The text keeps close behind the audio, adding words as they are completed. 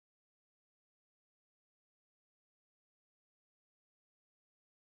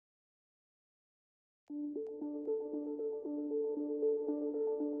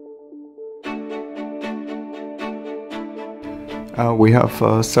We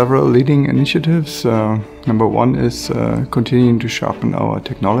have several leading initiatives. Number one is continuing to sharpen our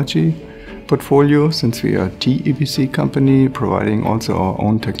technology portfolio, since we are a TEPC company providing also our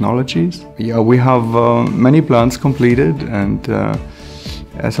own technologies. Yeah, we have many plans completed, and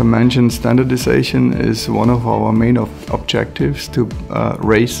as I mentioned, standardization is one of our main objectives, to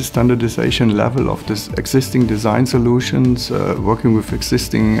raise the standardization level of this existing design solutions, working with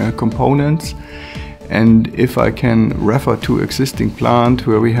existing components. And if I can refer to existing plant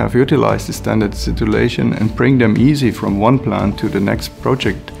where we have utilized the standard situation and bring them easy from one plant to the next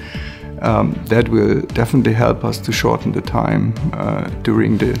project, that will definitely help us to shorten the time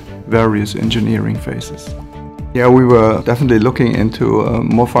during the various engineering phases. Yeah, we were definitely looking into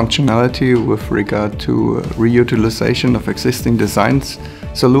more functionality with regard to reutilization of existing design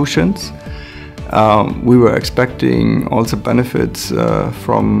solutions. We were expecting also benefits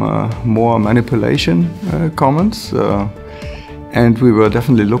from more manipulation comments, and we were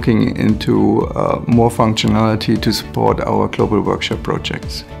definitely looking into more functionality to support our global workshop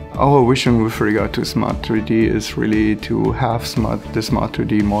projects. Our vision with regard to Smart 3D is really to have the Smart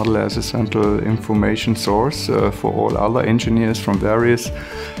 3D model as a central information source for all other engineers from various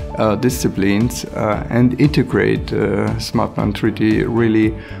disciplines, and integrate SmartPlan 3D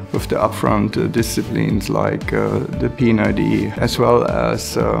really with the upfront disciplines like the P&ID, as well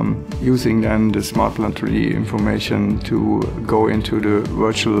as using then the SmartPlan 3D information to go into the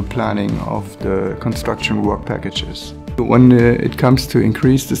virtual planning of the construction work packages. When it comes to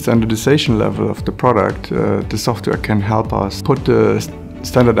increase the standardization level of the product, the software can help us put the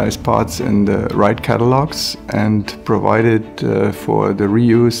standardized parts in the right catalogs and provide it for the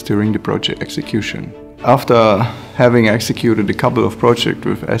reuse during the project execution. After having executed a couple of projects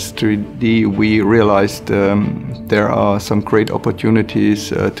with S3D, we realized there are some great opportunities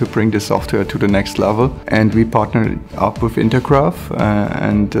to bring the software to the next level, and we partnered up with Intergraph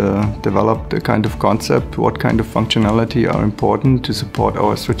and developed a kind of concept, what kind of functionality are important to support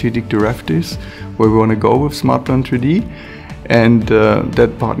our strategic directives, where we want to go with SmartPlan 3D, and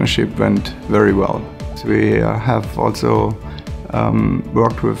that partnership went very well. So we have also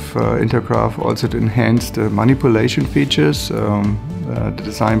worked with Intergraph also to enhance the manipulation features. The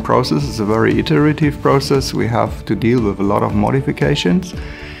design process is a very iterative process. We have to deal with a lot of modifications,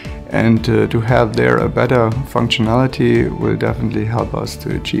 and to have there a better functionality will definitely help us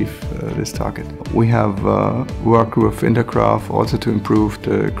to achieve this target. We have worked with Intergraph also to improve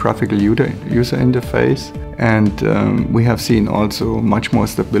the graphical user interface, and we have seen also much more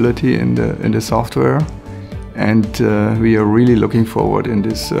stability in the software. And we are really looking forward in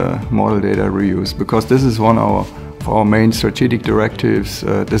this model data reuse, because this is one of our main strategic directives,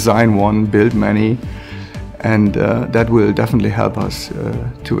 design one, build many, and that will definitely help us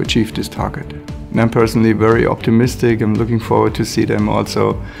to achieve this target. And I'm personally very optimistic. I'm looking forward to see them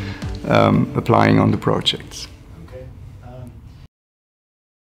also applying on the projects.